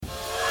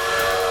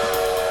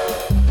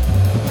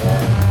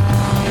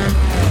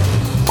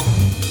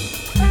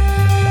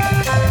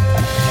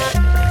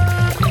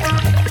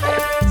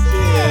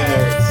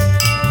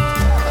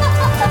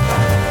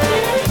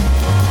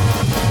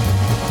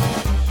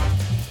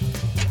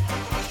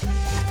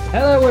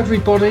Hello,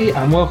 everybody,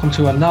 and welcome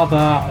to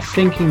another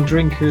Thinking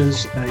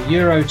Drinkers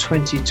Euro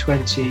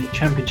 2020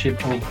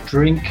 Championship of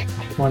Drink.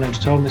 My name's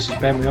Tom, this is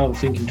Ben, we are the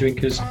Thinking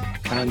Drinkers,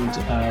 and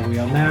we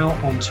are now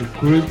on to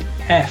Group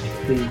F,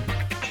 the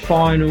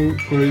final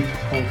group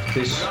of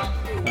this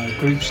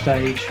group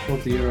stage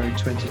of the Euro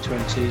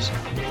 2020s,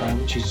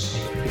 which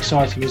is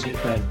exciting, isn't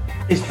it, Ben?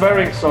 It's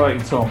very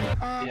exciting, Tom.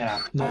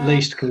 Yeah, not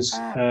least because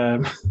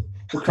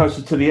we're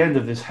closer to the end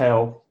of this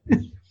hell.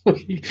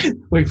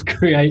 We've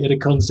created a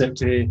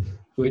concept here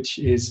which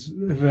is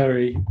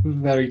very,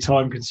 very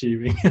time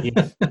consuming.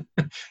 Yeah.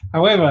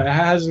 However, it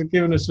has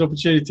given us an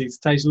opportunity to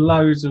taste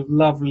loads of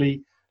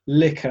lovely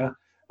liquor,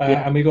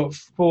 and we've got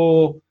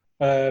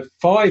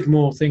five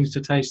more things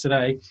to taste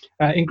today.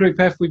 In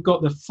Group F, we've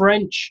got the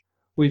French,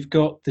 we've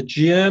got the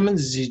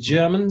Germans, we've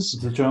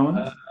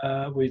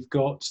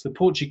got the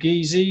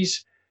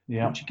Portuguese.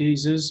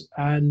 Portuguesers,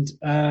 and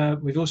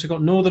we've also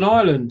got Northern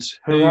Ireland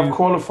who have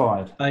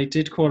qualified. They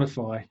did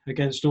qualify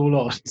against all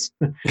odds.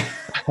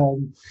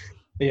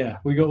 We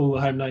got all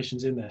the home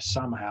nations in there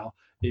somehow,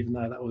 even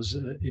though that was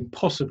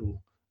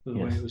impossible the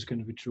way it was going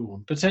to be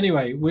drawn. But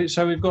anyway, we've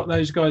got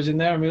those guys in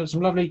there, and we've got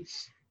some lovely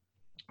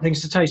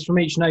things to taste from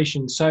each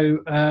nation. So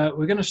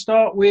we're going to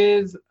start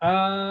with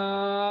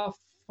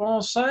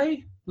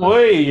Francais.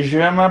 Oui, je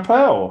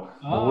m'appelle.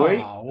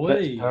 Oui.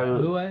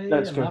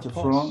 Let's go to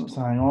France.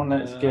 Hang on,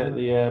 let's get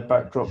the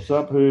backdrops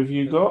up. Who have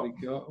you got?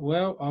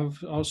 Well,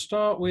 I'll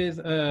start with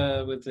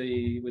the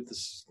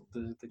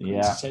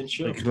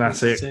quintessential, the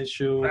classic.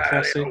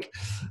 Classic.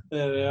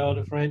 There we are,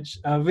 the French.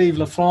 Vive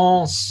la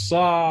France!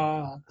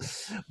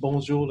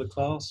 Bonjour la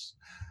classe.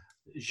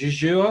 Je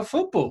joue au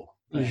football.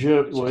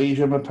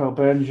 Je m'appelle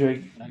Ben.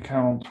 J'ai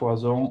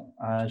 43 ans.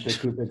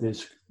 J'écoute des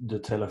disques de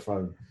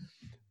téléphone.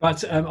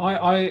 But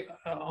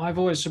I've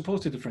always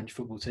supported the French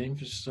football team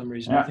for some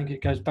reason. I think it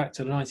goes back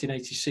to the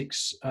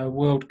 1986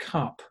 World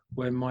Cup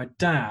when my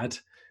dad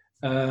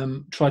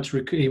wanted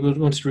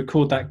to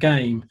record that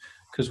game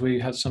because we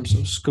had some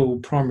sort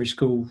of primary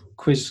school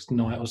quiz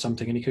night or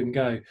something, and he couldn't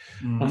go.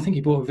 Mm-hmm. I think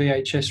he bought a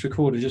VHS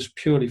recorder just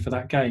purely for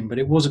that game. But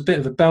it was a bit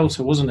of a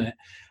belter, wasn't it?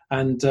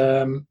 And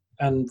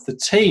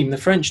the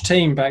French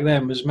team back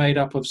then was made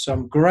up of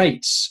some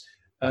greats.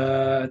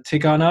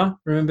 Tigana,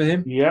 remember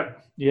him? Yep.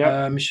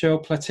 Michel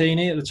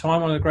Platini at the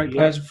time, one of the great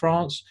players of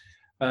France.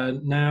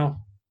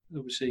 Now,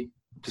 obviously,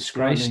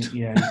 disgraced.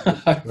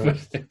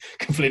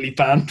 Completely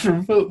banned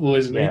from football,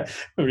 isn't he?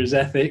 For his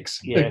ethics.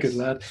 Yes. Good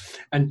lad.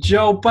 And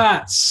Joel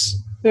Batz.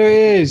 There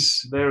he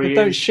is.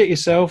 Don't shit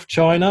yourself,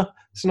 China.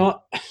 It's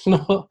not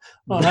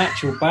an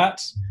actual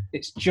Batz.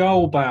 It's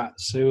Joel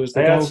Batz, who was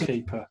the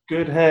goalkeeper.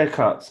 Good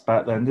haircuts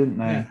back then, didn't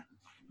they? Yeah.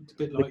 It's a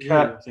bit like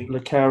I think.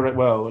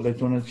 Well, they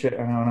want to check.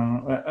 Hang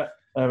on.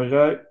 There we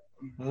go.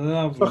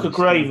 Lovely. Like a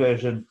grey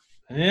version.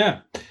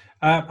 Yeah.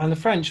 And the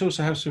French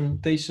also have some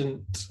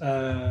decent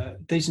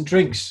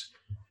drinks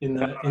in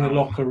the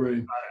locker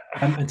room.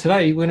 And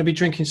today we're going to be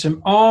drinking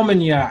some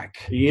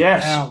Armagnac.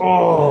 Yes.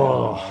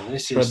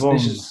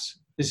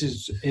 This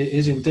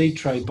is indeed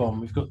Trey Bomb.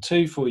 We've got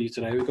two for you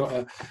today. We've got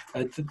a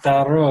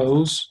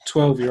Darros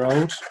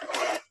 12-year-old.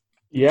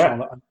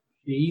 Yeah.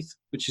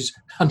 Which is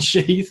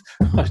unsheathed,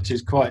 which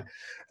is quite.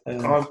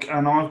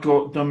 I've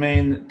got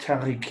Domaine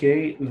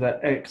Tariquet, the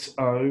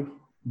XO.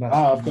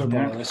 I've got a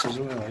bottle of this as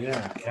well,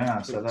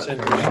 yeah. So that's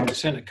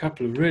sent a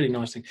couple of really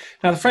nice things.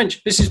 Now, the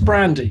French, this is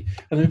brandy.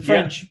 And the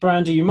French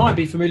brandy you might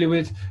be familiar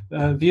with,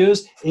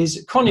 viewers,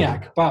 is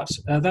cognac. But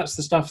that's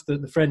the stuff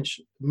that the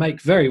French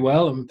make very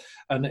well and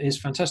it is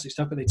fantastic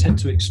stuff, but they tend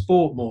to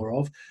export more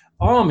of.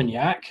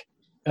 Armagnac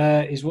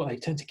is what they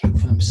tend to keep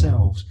for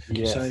themselves.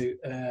 Yes. So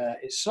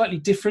it's slightly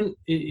different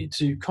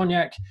to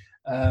cognac.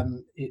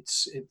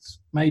 It's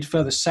made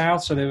further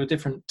south, so there are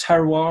different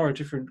terroir or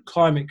different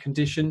climate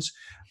conditions,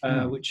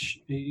 which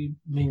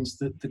means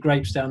that the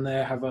grapes down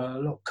there have a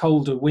lot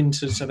colder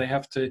winters, so they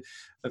have to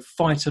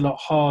fight a lot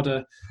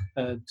harder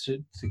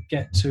to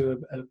get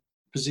to a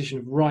position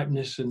of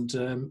ripeness.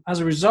 And as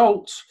a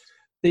result,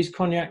 these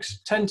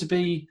cognacs tend to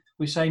be,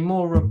 we say,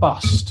 more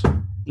robust.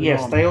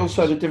 Yes, they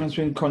also, the difference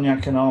between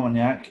cognac and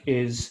Armagnac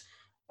is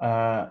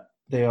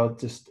they are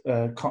just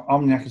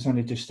Armagnac is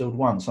only distilled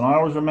once, and I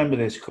always remember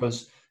this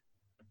because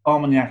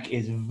Armagnac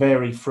is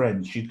very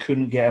French. You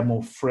couldn't get a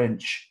more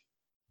French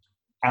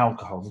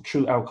alcohol. The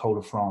true alcohol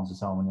of France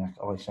is Armagnac,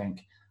 I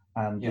think,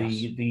 and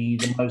the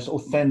most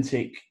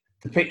authentic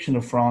depiction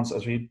of France,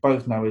 as we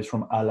both know, is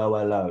from Allo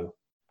Allo.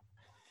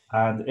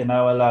 And in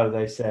Allo Allo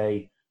they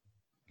say,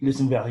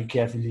 "Listen very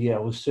carefully. I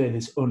will say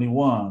this only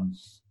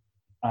once,"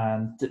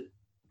 and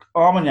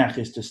Armagnac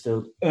is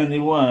distilled only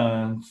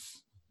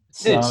once.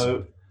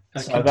 So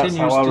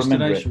continuous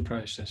distillation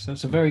process.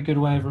 That's a very good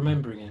way of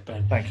remembering it,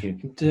 Ben. Thank you.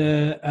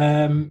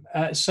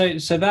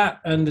 So that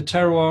and the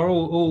terroir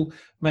all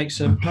makes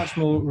a much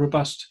more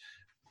robust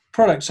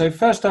product. So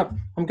first up,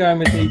 I'm going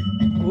with the.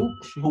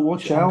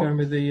 Watch out! I'm going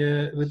with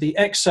the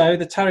XO,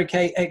 the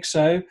Tariquet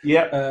XO.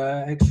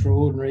 Yeah.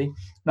 Extraordinary.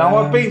 Now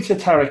I've been to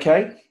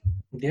Tariquet.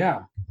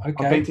 Yeah.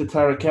 Okay. I've been to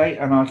Tariquet,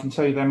 and I can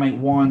tell you they make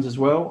wines as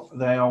well.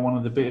 They are one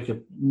of the bigger,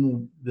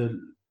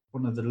 the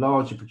one of the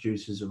larger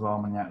producers of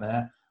Armagnac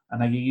there,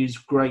 and they use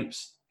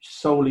grapes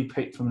solely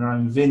picked from their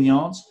own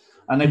vineyards.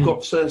 And they've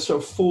got sort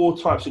of 4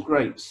 types of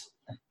grapes.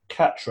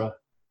 Catra,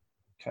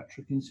 can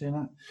you see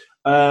that?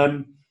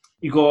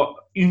 You got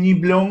Uni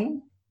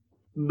Blanc,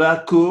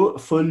 Baco,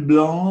 Folle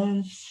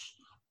Blanche,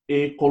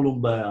 et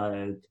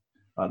Colombade,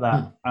 like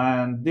that.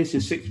 And this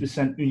is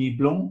 6% Uni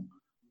Blanc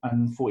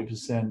and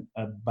 40%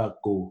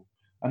 Baco.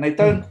 And they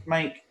don't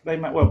make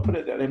put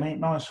it there, they make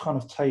nice kind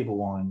of table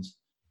wines,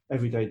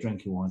 everyday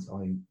drinking wines. I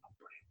mean, not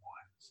brilliant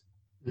wines.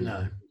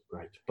 No.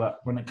 Great. But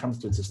when it comes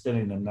to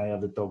distilling them, they are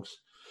the dogs.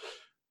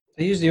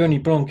 They use the Uni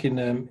Blanc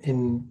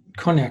in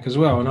cognac as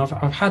well, and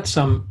I've had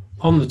some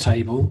on the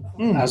table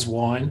as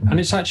wine, and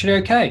it's actually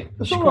okay.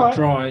 It's quite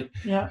dry,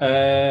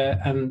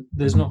 and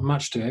there's not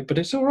much to it, but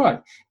it's all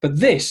right. But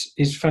this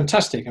is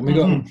fantastic, and we've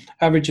got an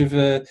average of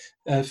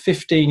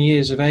 15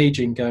 years of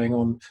aging going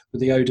on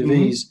with the eau de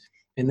vie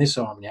in this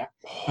Armagnac,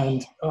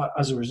 and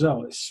as a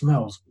result, it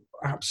smells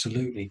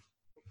absolutely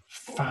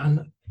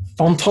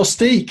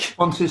fantastic.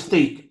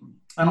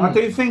 And I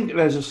do think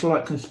there's a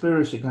slight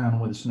conspiracy going on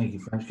with the Sneaky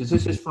French, because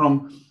this is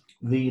from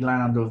the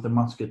land of the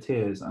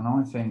Musketeers, and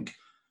I think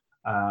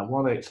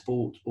while they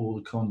export all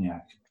the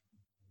cognac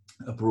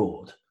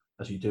abroad,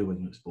 as you do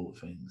when you export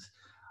things,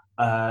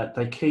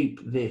 they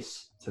keep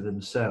this to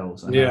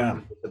themselves. And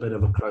a bit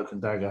of a cloak and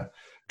dagger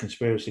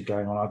conspiracy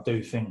going on. I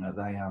do think that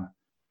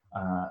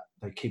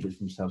they keep it to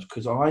themselves,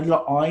 because I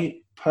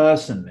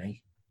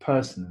personally,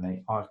 I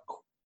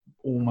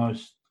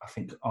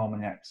think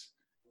Armagnac's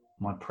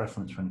my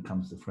preference when it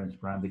comes to French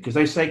brandy, because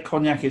they say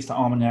cognac is to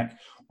Armagnac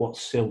what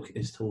silk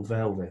is to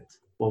velvet.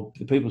 Well,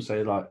 the people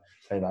say that,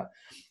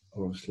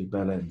 obviously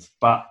Bellens,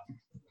 but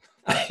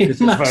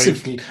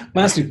massive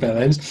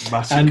Bellens,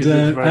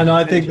 and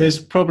I think there's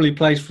probably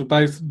place for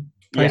both.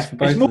 For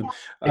both of them.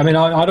 I mean,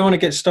 I don't want to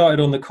get started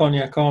on the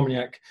cognac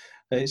Armagnac.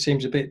 It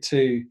seems a bit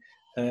too.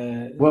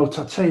 Well,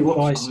 to tell you what,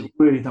 I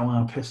really don't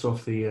want to piss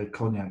off the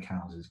cognac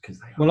houses, because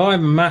they. Well,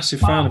 I'm a massive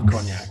fan of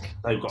cognac.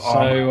 They've got.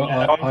 So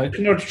I'm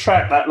going to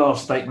retract that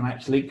last statement,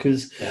 actually,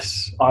 because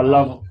I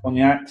love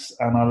cognacs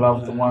and I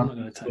love the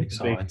one with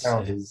the big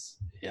houses.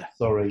 Yeah,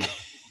 sorry,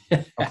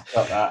 I've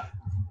got that.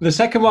 The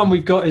second one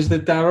we've got is the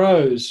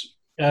Darros,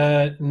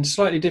 and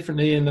slightly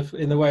differently in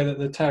the way that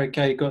the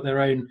Tariquet got their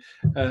own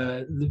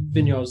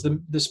vineyards.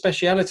 The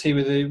speciality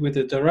with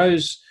the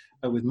Darros.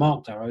 With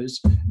Marc Darros,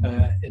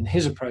 in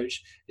his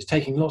approach, is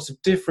taking lots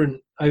of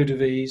different eau de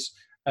vies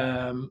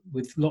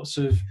with lots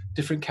of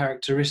different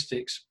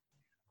characteristics,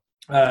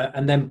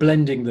 and then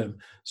blending them.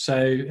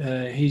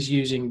 So he's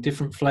using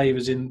different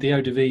flavours in the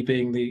eau de vie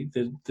being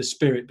the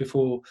spirit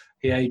before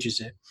he ages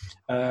it,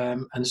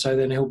 and so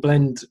then he'll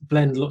blend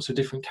lots of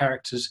different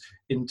characters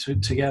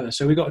together.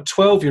 So we've got a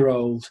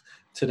 12-year-old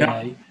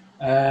today.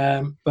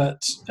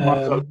 But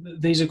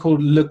these are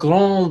called Le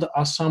Grand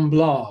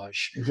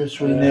Assemblage. Just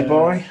really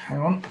nearby. Hang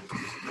on.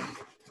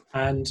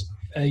 And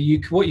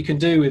what you can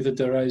do with the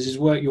Darros is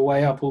work your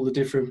way up all the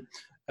different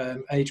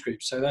age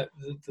groups. So that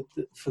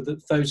for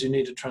those who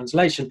need a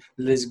translation,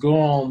 Les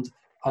Grand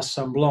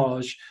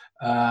Assemblage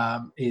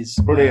is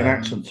brilliant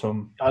accent,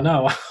 Tom. I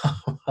know.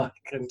 I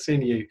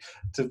continue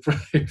to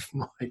prove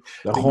my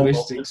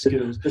linguistic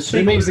skills.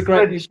 It means the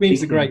great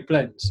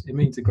blends. It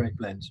means the great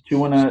blends. Do you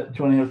want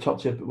to hear a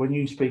top tip? When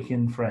you speak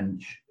in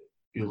French,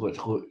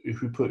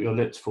 if you put your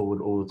lips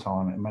forward all the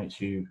time, it makes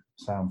you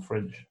sound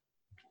French.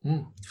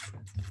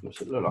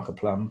 Looks look like a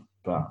plum,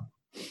 but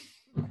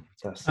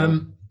that's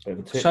a bit of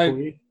a tip for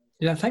you.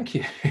 Yeah, thank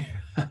you.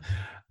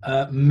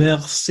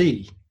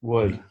 Merci.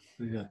 Oui.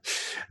 Yeah.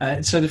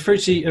 So the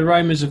fruity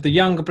aromas of the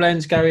younger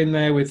blends go in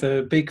there with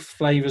big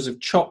flavours of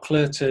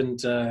chocolate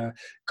and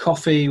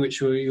coffee,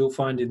 which you'll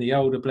find in the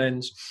older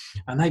blends,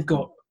 and they've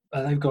got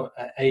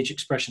age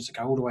expressions that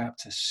go all the way up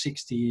to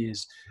 60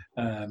 years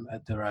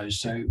at the Rose.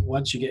 So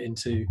once you get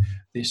into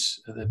this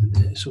the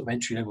sort of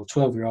entry level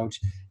 12-year-olds,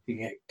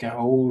 you go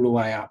all the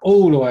way up to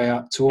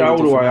all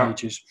the different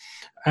ages.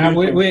 And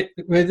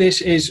this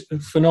is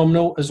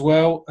phenomenal as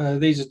well.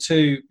 These are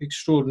 2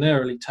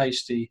 extraordinarily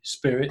tasty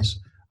spirits,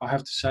 I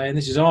have to say, and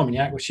this is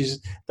Armagnac, which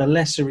is the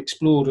lesser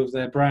explored of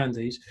their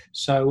brandies.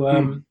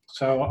 So,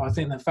 so I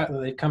think the fact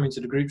that they've come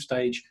into the group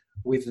stage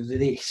with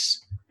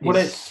this,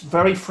 it's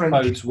very French.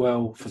 Bodes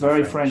well for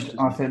very the French.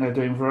 I think they're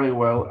doing very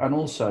well, and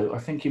also I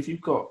think if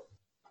you've got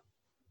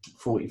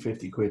 40,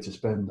 50 quid to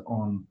spend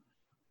on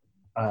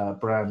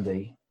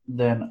brandy,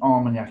 then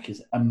Armagnac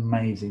is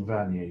amazing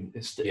value.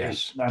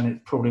 And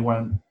it probably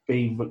won't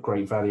be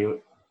great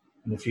value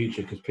in the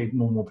future, because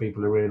more and more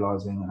people are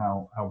realising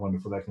how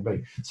wonderful they can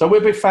be. So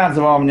we're big fans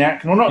of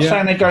Armagnac, and I'm not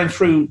saying they're going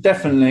through,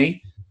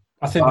 definitely.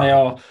 I think they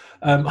are.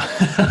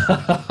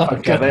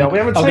 Okay, they are. We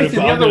haven't tasted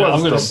the other ones.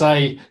 I'm going to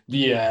say,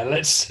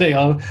 let's see.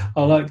 I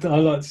like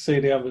to see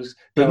the others.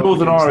 The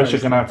Northern Irish are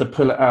going to have to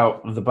pull it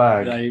out of the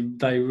bag.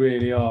 They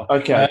really are.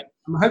 Okay.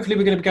 Hopefully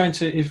we're going to be going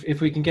to,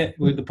 if we can get,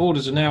 with the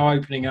borders are now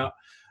opening up,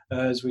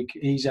 as we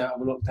ease out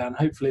of the lockdown.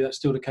 Hopefully that's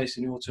still the case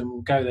in the autumn.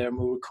 We'll go there and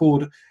we'll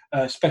record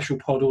a special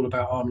pod all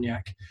about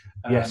Armagnac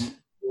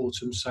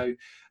autumn. So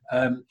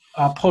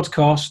Our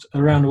podcast,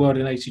 Around the World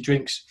in 80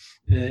 Drinks,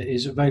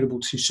 is available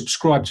to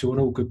subscribe to on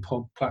all good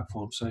pod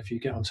platforms. So if you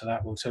get onto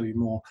that, we'll tell you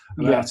more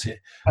about it.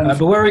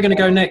 But where are we going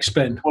to go next,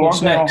 Ben? Well, What's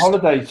I'm going next? on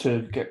holiday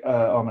to get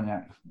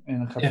Armagnac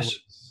in a couple of Yes.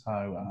 weeks.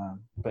 So,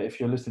 but if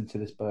you're listening to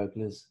this,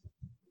 burglars,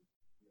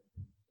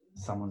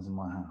 someone's in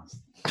my house.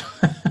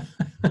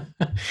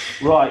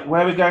 Right,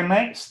 where are we going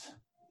next?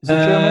 Is it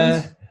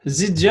Germans?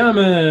 The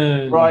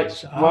Germans.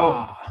 Right.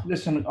 Well,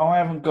 listen, I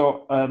haven't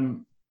got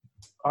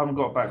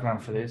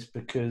background for this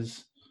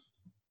because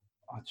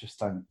I just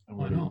don't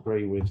really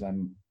agree with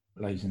them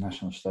lazy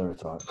national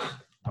stereotypes.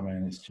 I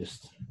mean, it's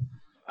just,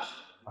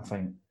 I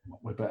think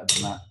we're better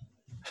than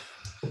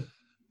that.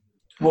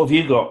 What have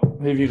you got?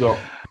 Who have you got?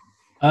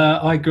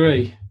 I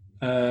agree.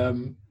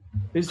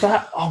 Is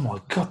that? Oh my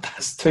God,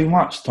 that's too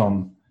much,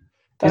 Tom.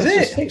 Is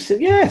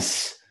it?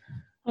 Yes.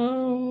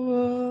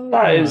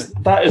 That is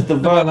the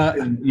about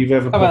version you've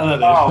ever put. How about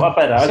that? Oh,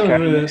 better.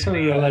 Okay. Some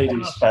of the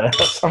ladies. Better.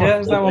 Yeah,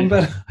 is that one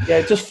better?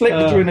 Yeah, just flip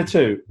between the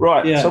two.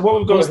 Right. Yeah. So what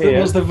we've got here.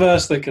 What's the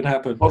verse that can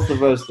happen? What's the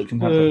verse that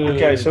can happen?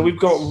 Okay, so we've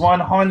got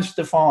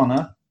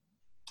Weinheimstephaner,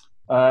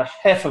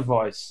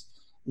 Hefeweiss.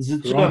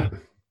 Right.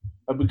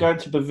 We're going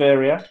to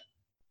Bavaria,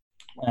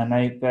 and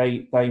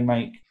they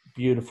make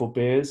beautiful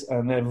beers,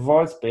 and their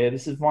Weiss beer.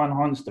 This is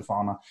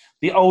Weinheimstephaner,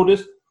 the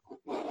oldest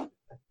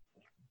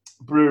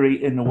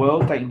brewery in the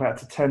world, dating back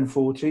to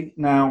 1040.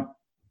 Now,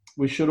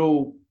 we should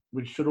all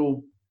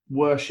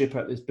worship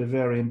at this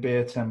Bavarian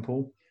beer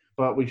temple,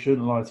 but we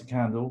shouldn't light a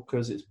candle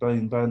because it's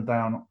been burned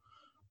down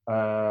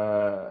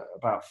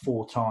about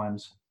 4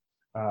 times,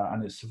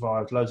 and it's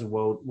survived loads of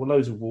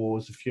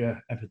wars, a few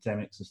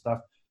epidemics and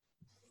stuff.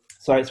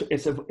 So it's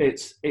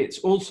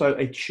also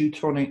a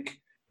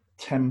Teutonic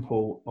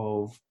temple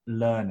of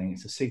learning.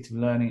 It's a seat of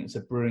learning. It's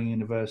a brewing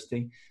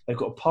university. They've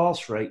got a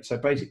pass rate, so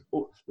basically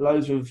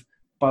loads of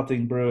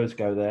budding brewers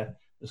go there.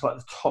 It's like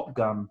the Top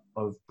Gun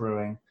of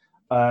brewing,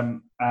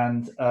 and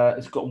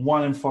it's got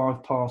 1 in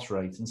 5 pass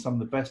rate, and some of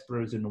the best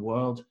brewers in the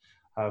world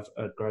have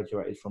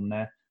graduated from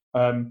there.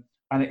 And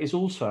it is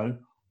also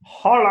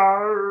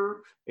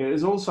It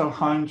is also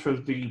home to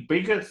the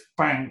biggest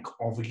bank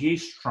of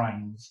yeast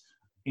strains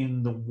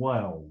in the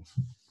world.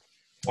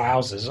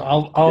 Wowzers!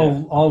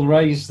 I'll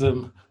raise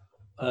them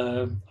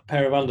a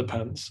pair of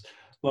underpants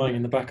lying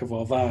in the back of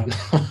our van.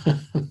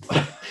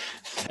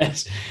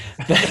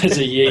 there's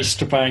a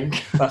yeast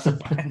bank. That's a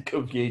bank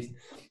of yeast.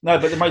 No,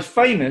 but the most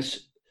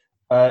famous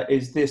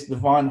is this, the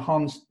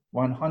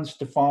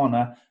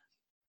Weinheimstephaner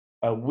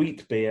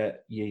wheat beer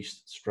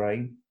yeast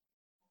strain.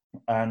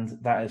 And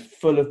that is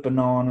full of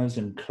bananas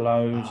and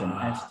cloves and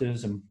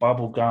esters and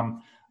bubble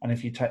gum. And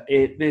if you take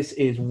it, this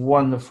is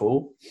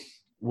wonderful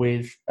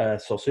with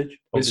sausage.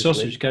 Obviously. With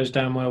sausage, goes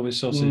down well with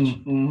sausage.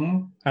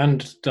 Mm-hmm.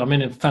 And I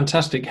mean, a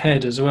fantastic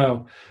head as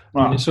well.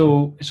 Right. I mean,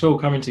 it's all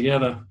coming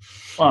together.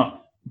 Right.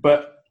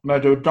 But they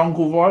do a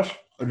Dunkelweiss,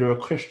 they do a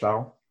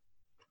Crystal.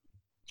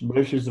 But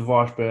this is the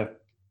Weiss beer.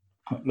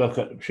 Look,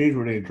 she's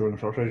really enjoying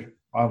sausage.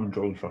 I'm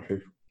enjoying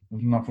sausage.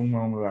 There's nothing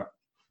wrong with that.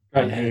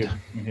 Great head.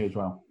 And here as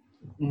well.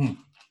 Mm.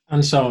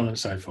 And so on and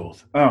so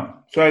forth. Oh,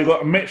 so you've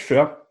got a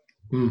mixture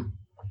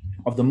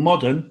of the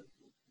modern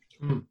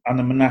and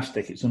the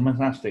monastic. It's a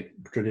monastic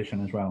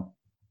tradition as well.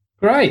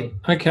 Great.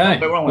 Okay.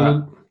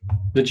 Well,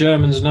 the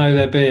Germans know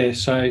their beer,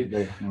 so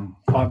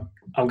I'm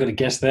going to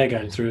guess they're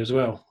going through as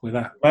well with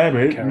that.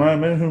 Maybe. Who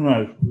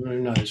knows?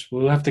 Who knows?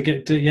 We'll have to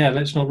get to,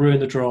 let's not ruin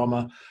the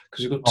drama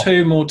because we've got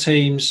 2 more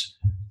teams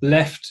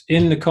left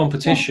in the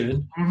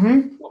competition.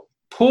 Mm-hmm.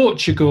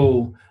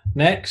 Portugal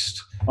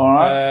next. All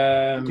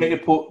right. Have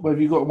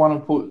you got one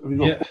of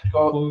Portugal?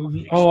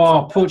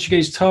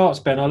 Portuguese tarts,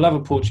 Ben. I love a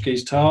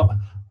Portuguese tart.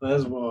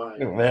 That's why.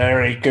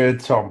 Very good,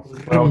 Tom.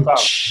 Well done.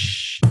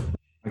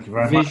 Thank you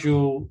very much.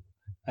 Visual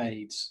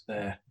aids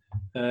there.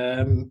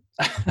 But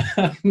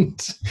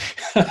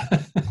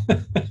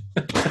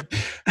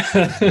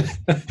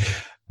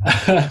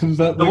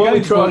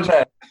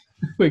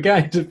we're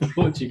going to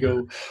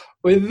Portugal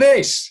with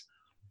this.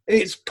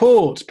 It's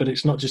port, but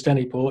it's not just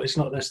any port. It's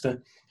not just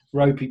a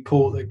ropey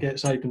port that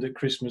gets opened at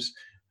Christmas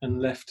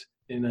and left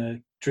in a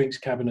drinks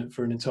cabinet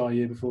for an entire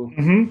year before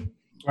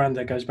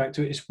Granddad goes back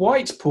to it. It's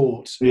white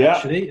port,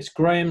 actually. It's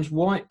Graham's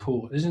white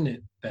port, isn't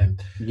it, Ben?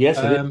 Yes,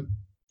 it is.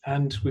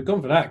 And we've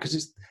gone for that because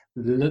it's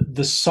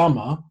the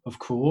summer, of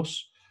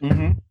course.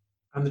 Mm-hmm.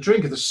 And the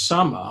drink of the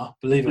summer,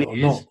 believe it or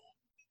not,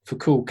 for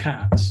cool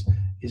cats,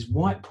 is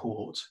white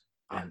port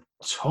and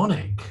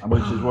tonic.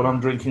 Which is what I'm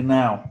drinking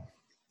now.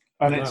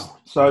 And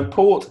so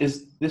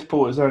this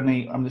port is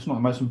only, it's not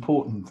the most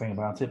important thing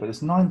about it, but it's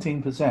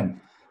 19%.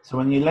 So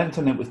when you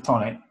lengthen it with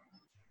tonic,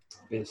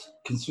 it's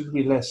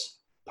considerably less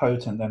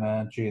potent than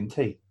a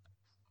G&T.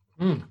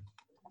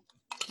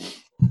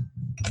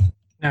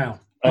 Now,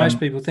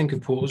 most people think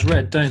of port as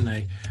red, don't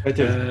they? They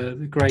do.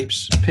 The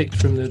grapes picked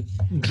from the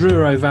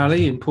Douro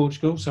Valley in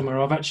Portugal,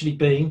 somewhere I've actually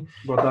been.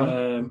 Well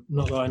done.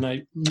 Not that I know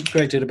a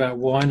great deal about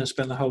wine. I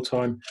spent the whole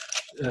time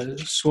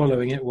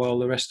swallowing it while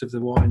the rest of the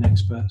wine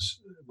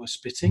experts were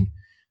spitting.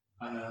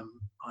 I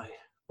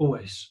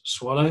always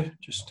Swallow,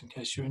 just in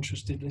case you're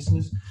interested,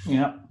 listeners.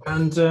 Yeah.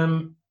 And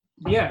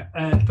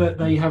but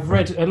they have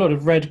a lot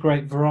of red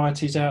grape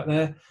varieties out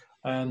there,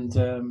 and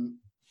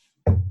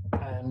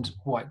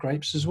white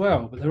grapes as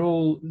well. But they're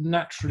all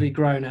naturally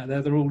grown out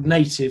there. They're all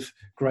native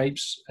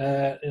grapes.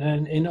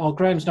 And in our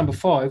Graham's number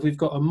 5, we've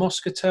got a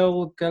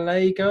Moscatel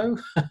Gallego.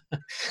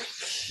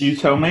 You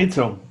tell me,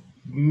 Tom.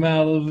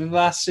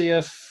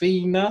 Malvasia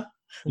fina.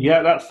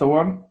 Yeah, that's the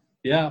one.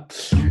 Yeah,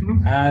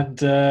 and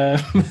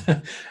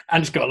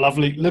it's got a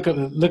lovely look at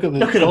the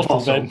bottle.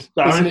 Then,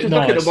 isn't it nice?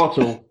 Look at the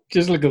bottle.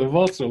 Just look at the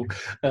bottle.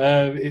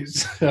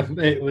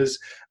 It was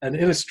an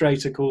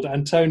illustrator called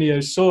Antonio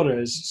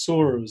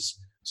Soares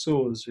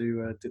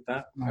who did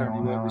that.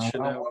 Apparently worked with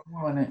Chanel.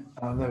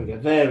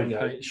 There we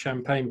go.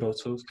 Champagne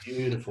bottles.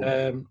 Beautiful.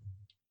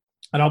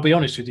 And I'll be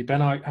honest with you,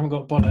 Ben, I haven't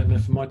got a bottle opener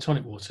for my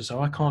tonic water,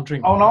 so I can't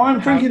drink. Oh, no, I'm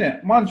drinking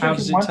it. How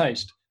does it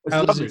taste?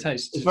 How does it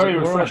taste? It's very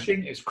refreshing.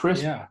 Right? It's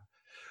crisp. Yeah.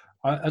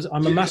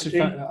 I'm a massive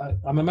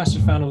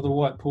fan of the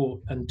white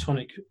port and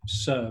tonic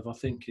serve. I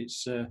think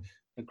it's a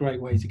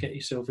great way to get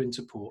yourself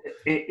into port.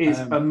 It is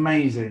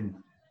amazing.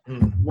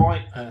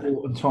 White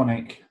port and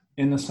tonic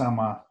in the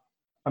summer.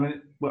 I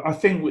mean, I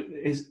think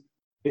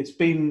it's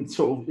been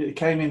it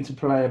came into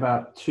play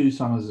about 2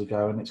 summers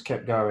ago, and it's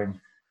kept going.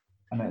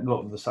 And a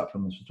lot of the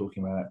supplements were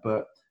talking about it,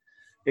 but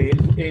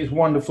it is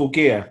wonderful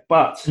gear.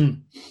 But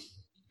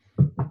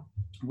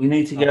we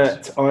need to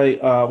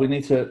we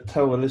need to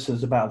tell the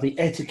listeners about the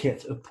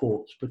etiquette of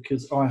ports,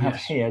 because I have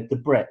here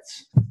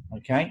Debrett's,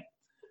 okay?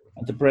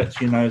 And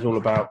Debrett's, is all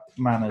about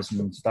manners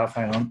and stuff.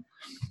 Hang on.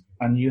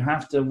 And you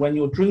have to, when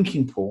you're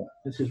drinking port,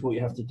 this is what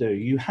you have to do.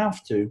 You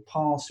have to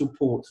pass your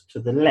port to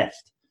the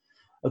left.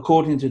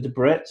 According to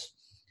Debrett's,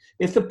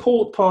 if the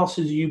port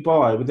passes you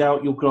by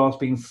without your glass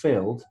being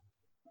filled,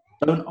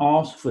 don't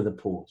ask for the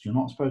port. You're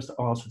not supposed to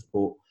ask for the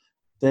port.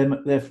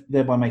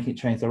 Thereby making it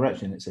change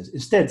direction, it says.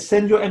 Instead,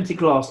 send your empty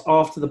glass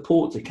after the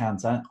port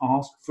decanter and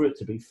ask for it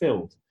to be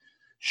filled.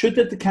 Should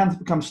the decanter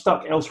become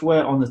stuck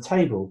elsewhere on the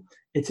table,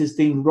 it is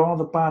deemed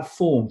rather bad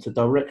form to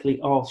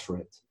directly ask for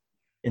it.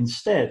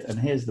 Instead, and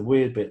here's the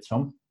weird bit,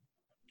 Tom,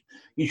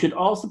 you should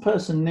ask the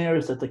person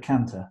nearest the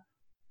decanter,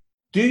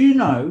 do you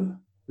know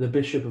the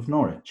Bishop of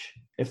Norwich?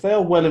 If they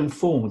are well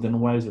informed in the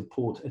ways of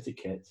port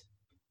etiquette,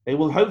 they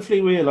will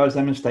hopefully realise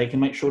their mistake and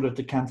make sure the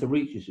decanter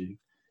reaches you.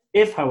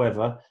 If,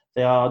 however,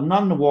 they are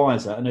none the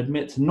wiser and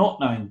admit to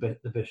not knowing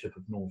the Bishop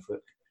of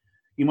Norfolk,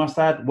 you must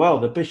add, well,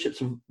 the Bishop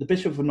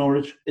of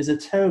Norwich is a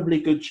terribly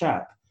good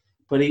chap,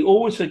 but he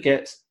always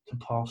forgets to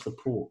pass the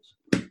port.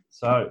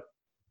 So,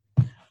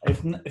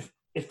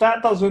 if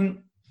that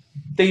doesn't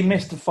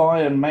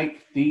demystify and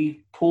make the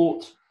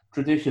port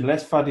tradition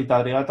less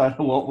fuddy-duddy, I don't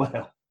know what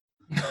will.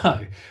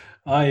 No,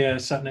 I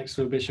sat next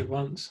to a bishop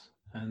once,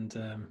 and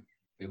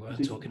we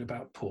weren't talking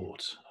about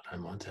port. I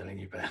don't mind telling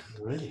you, Ben.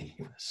 Really?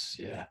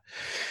 Yeah.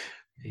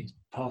 He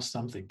passed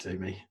something to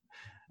me,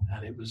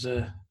 and it was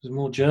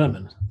more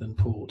German than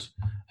port.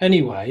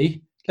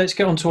 Anyway, let's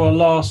get on to our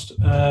last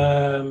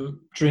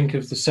drink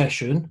of the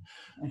session,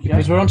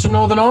 because we're on to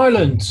Northern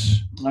Ireland.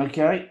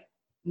 Okay.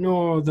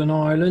 Northern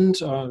Ireland.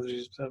 I'm not going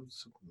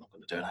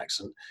to do an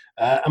accent.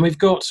 And we've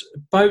got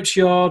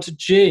Boatyard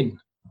Gin.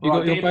 You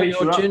got your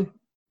Boatyard Gin?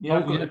 Yeah,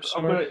 I've got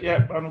it.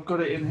 Yeah, I've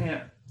got it in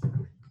here.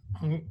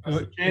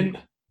 Gin.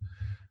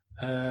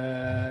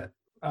 Yeah.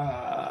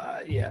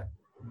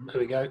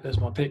 There we go. There's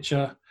my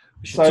picture.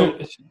 We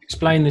should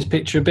explain this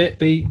picture a bit.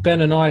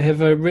 Ben and I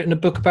have written a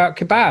book about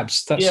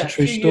kebabs. That's a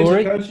true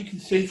story. As you can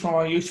see from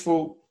our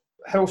useful,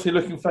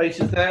 healthy-looking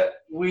faces there,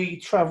 we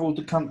travelled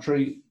the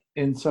country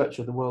in search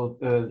of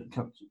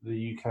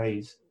the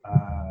UK's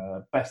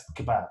best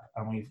kebab,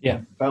 and we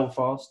went to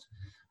Belfast,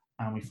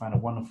 and we found a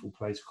wonderful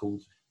place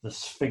called the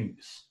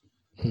Sphinx,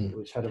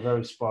 which had a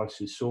very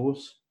spicy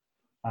sauce.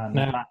 And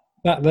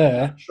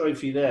that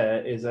trophy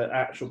there is an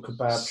actual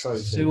kebab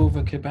trophy.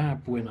 Silver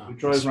kebab winner. We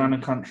drove around the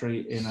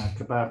country in a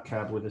kebab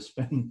cab with a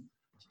spinning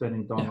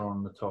doner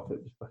on the top. It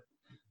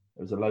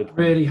was a low point.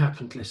 Really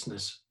happened,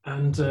 listeners.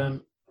 And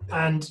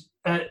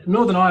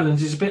Northern Ireland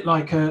is a bit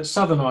like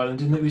Southern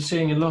Ireland in that we're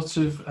seeing a lot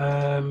of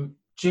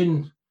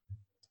gin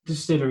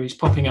distilleries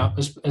popping up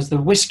as the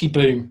whiskey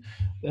boom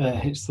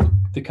hits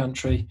the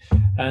country.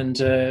 And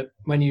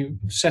when you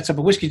set up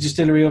a whiskey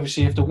distillery,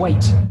 obviously you have to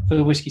wait for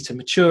the whiskey to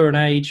mature and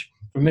age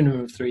for a minimum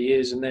of 3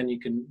 years, and then you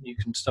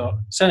can start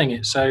selling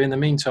it. So in the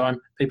meantime,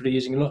 people are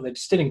using a lot of their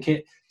distilling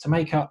kit to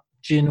make up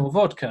gin or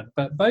vodka.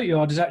 But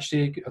Boatyard is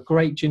actually a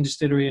great gin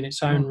distillery in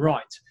its own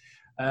right.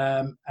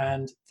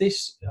 And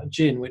this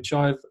gin, which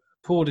I've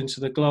poured into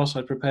the glass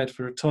I prepared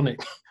for a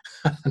tonic,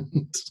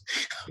 and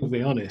I'll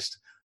be honest,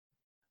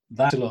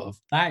 that is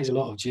a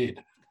lot of gin.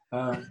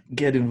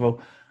 Get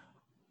involved.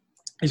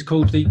 It's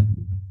called the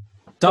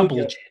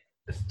Double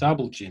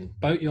Gin,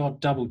 Boatyard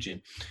Double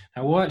Gin.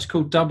 Now, why it's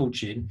called Double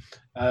Gin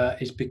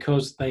is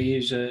because they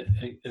use a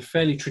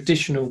fairly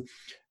traditional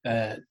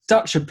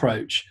Dutch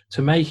approach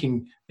to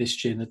making this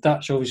gin. The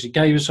Dutch obviously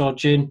gave us our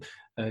gin.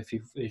 If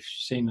you've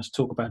seen us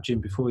talk about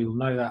gin before, you'll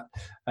know that.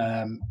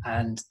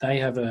 And they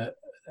have a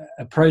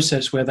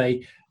process where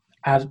they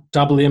add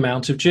double the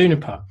amount of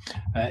juniper.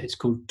 It's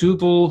called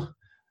Double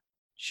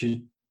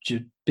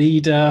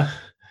Jabida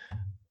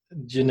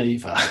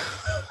Geneva.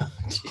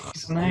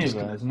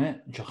 Geneva, isn't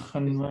it?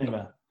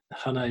 Geneva.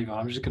 Geneva.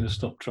 I'm just going to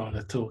stop trying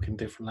to talk in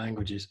different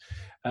languages.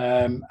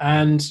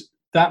 And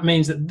that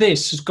means that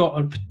this has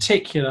got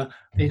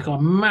it's got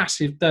a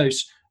massive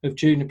dose of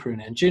juniper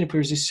in it. And juniper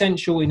is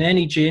essential in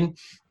any gin.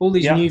 All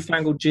these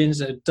newfangled gins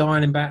that are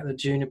dialing back the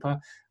juniper,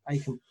 they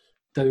can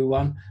do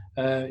one.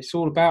 It's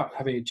all about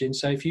having a gin.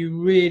 So if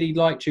you really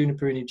like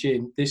juniper in your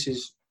gin, this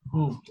is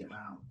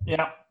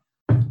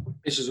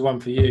this is the one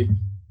for you.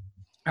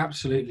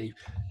 Absolutely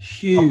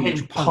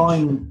huge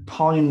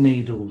pine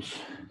needles.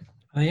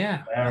 Oh,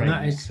 yeah, and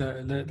that is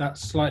that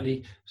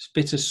slightly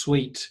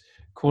bittersweet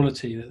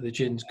quality that the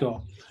gin's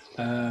got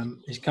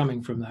is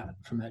coming from that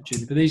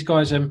juniper. But these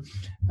guys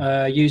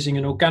are using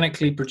an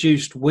organically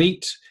produced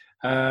wheat.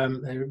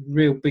 They're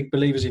real big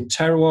believers in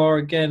terroir.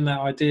 Again, that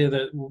idea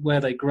that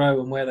where they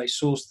grow and where they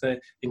source their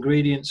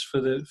ingredients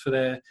for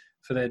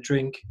their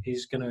drink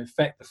is going to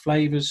affect the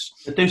flavours.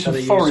 They do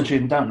some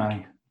foraging, don't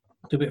they?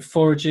 Do a bit of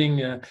foraging.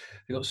 They've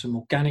got some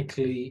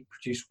organically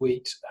produced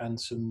wheat and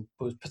some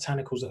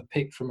botanicals that are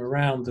picked from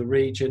around the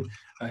region,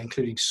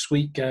 including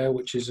sweet gale,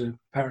 which is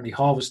apparently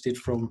harvested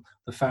from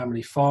the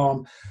family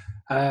farm.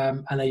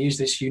 And they use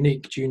this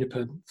unique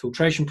juniper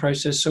filtration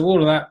process. So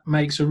all of that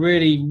makes a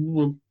really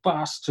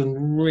robust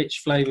and rich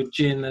flavoured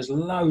gin. There's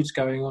loads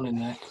going on in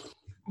there.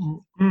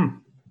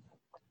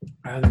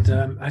 And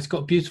it's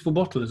got a beautiful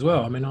bottle as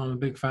well. I mean, I'm a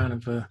big fan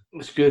of...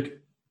 it's good.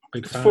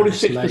 It's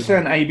 46%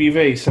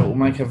 ABV, so it will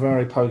make a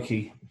very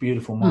pokey,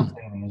 beautiful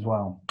martini as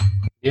well.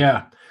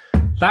 Yeah,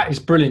 that is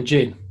brilliant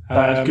gin.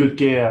 That is good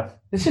gear.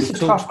 This is a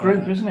tough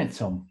group, isn't it,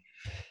 Tom?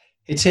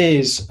 It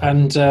is,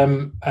 and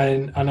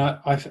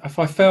I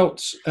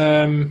felt.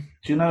 Do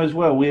you know as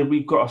well?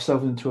 We've got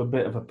ourselves into a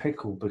bit of a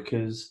pickle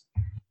because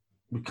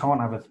we can't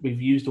have we've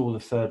used all the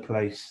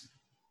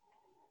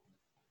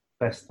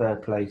best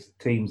third place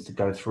teams to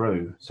go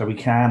through, so we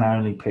can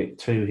only pick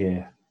 2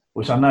 here.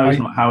 Which I know is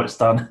not how it's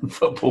done in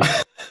football.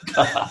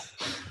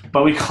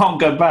 But we can't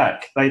go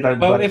back. They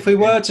don't. Well, if we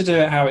were to do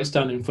it how it's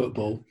done in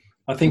football,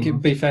 I think it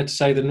would be fair to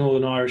say the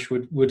Northern Irish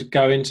would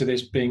go into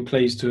this being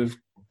pleased to have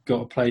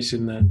got a place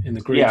in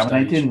the group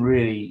stage.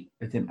 They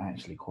didn't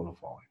actually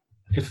qualify.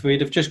 If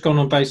we'd have just gone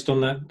on based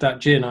on that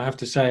gin, I have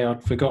to say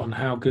I'd forgotten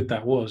how good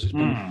that was. It's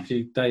been a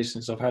few days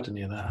since I've had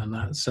any of that, and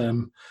that's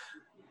and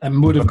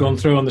would have gone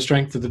through on the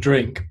strength of the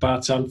drink.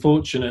 But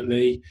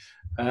unfortunately.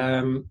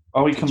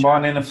 Are we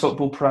combining a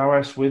football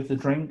prowess with the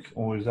drink,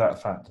 or is that a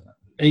factor?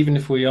 Even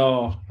if we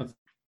are, I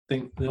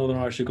think the Northern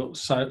Irish have got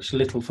such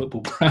little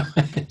football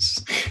prowess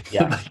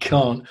that they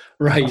can't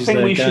raise their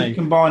game. I think we should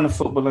combine the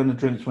football and the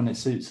drinks when it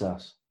suits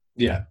us.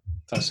 Yeah,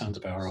 that sounds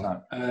about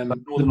right.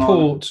 The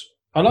port,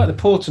 I like the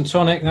port and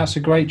tonic. That's a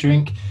great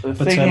drink.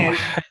 But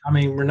I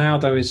mean,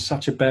 Ronaldo is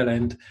such a bell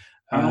end.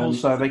 And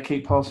also, they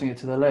keep passing it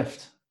to the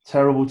left.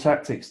 Terrible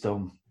tactics,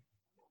 Dom.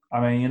 I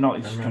mean, you're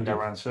not just going to go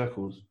around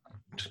circles.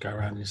 Just go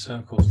around in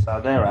circles. So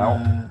they're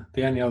out.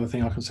 The only other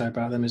thing I can say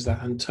about them is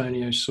that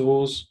Antonio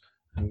soars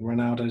and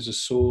Ronaldo's a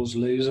soars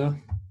loser.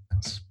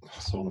 That's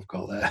all I've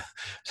got there.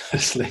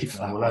 Let's leave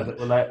that.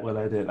 We'll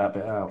edit that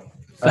bit out.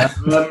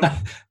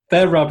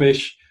 They're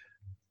rubbish.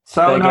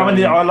 So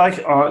I like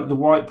the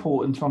white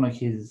port and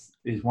tonic is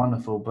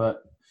wonderful,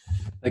 but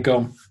they're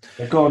gone.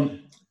 They're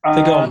gone.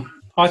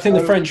 I think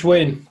the French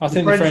win. I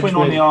think the French win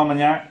on the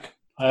Armagnac.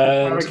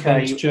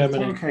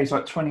 Germany. It's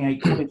like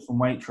 28 quid from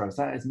Waitrose.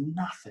 That is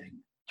nothing.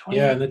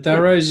 Yeah, and the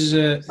Darroze is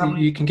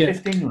you can get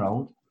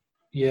 15-year-old.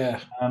 Yeah,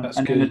 that's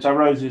and good. then the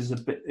Darroze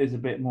is a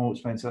bit more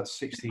expensive. That's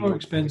 60. More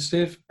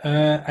expensive,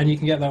 and you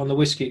can get that on the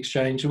Whiskey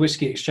Exchange. The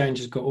Whiskey Exchange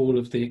has got all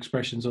of the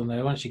expressions on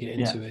there. Once you get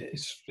into it,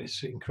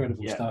 it's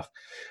incredible stuff.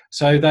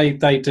 So they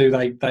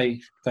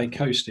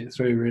coast it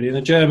through really. And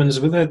the Germans,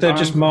 they're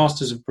just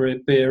masters of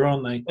beer,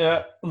 aren't they?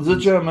 Yeah, the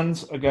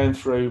Germans are going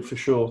through for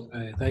sure.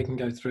 They can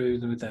go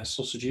through with their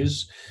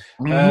sausages.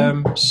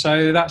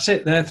 So that's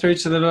it. They're through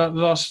to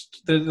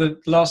the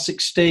last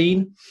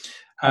 16.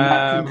 And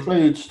that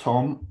concludes,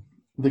 Tom,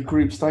 the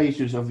group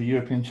stages of the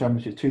European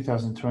Championship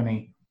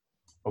 2020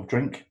 of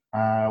drink.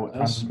 And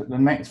the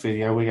next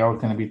video, we are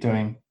going to be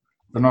doing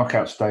the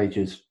knockout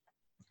stages.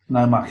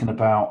 No mucking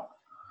about.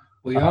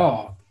 We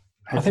are.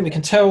 I think we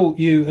can tell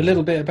you a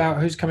little bit about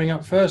who's coming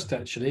up first,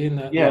 actually, in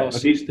that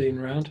last 16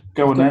 round.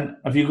 Go on then.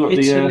 Have you got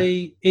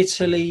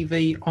Italy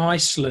v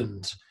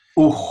Iceland?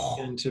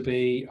 Going to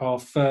be our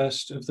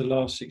first of the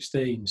last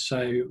 16.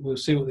 So we'll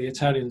see what the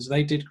Italians.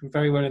 They did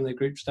very well in their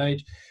group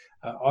stage.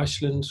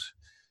 Iceland.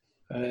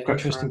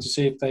 Interesting to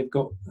see if they've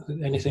got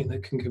anything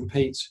that can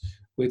compete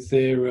with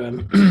their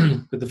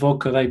with the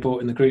vodka they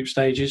bought in the group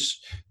stages,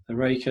 the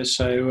Reka.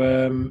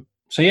 So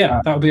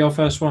that'll be our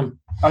first one.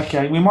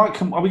 Okay, we might.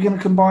 Are we going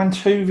to combine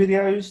 2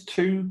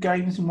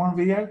 games in one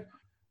video?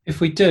 If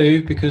we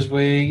do, because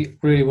we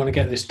really want to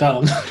get this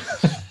done.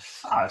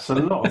 It's a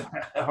lot.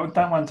 I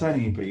don't mind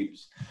telling you,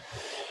 peeps.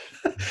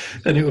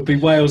 Then it would be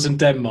Wales and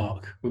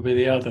Denmark. Would be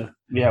the other.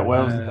 Yeah,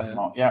 Wales and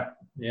Denmark. Yeah.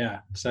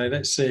 Yeah. So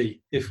let's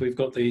see if we've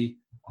got the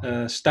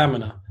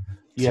stamina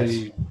Yes.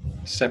 to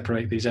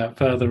separate these out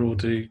further, or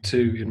do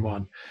 2 in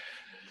 1.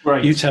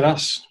 Great. You tell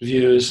us,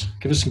 viewers,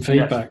 give us some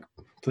feedback,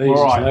 please.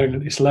 All It's right.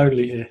 lonely, it's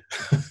lonely here.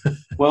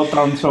 Well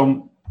done,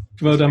 Tom.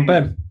 Well done,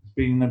 Ben. It's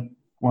been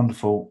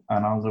wonderful,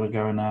 and I'm going to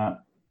go and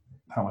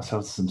help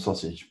myself to some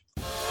sausage.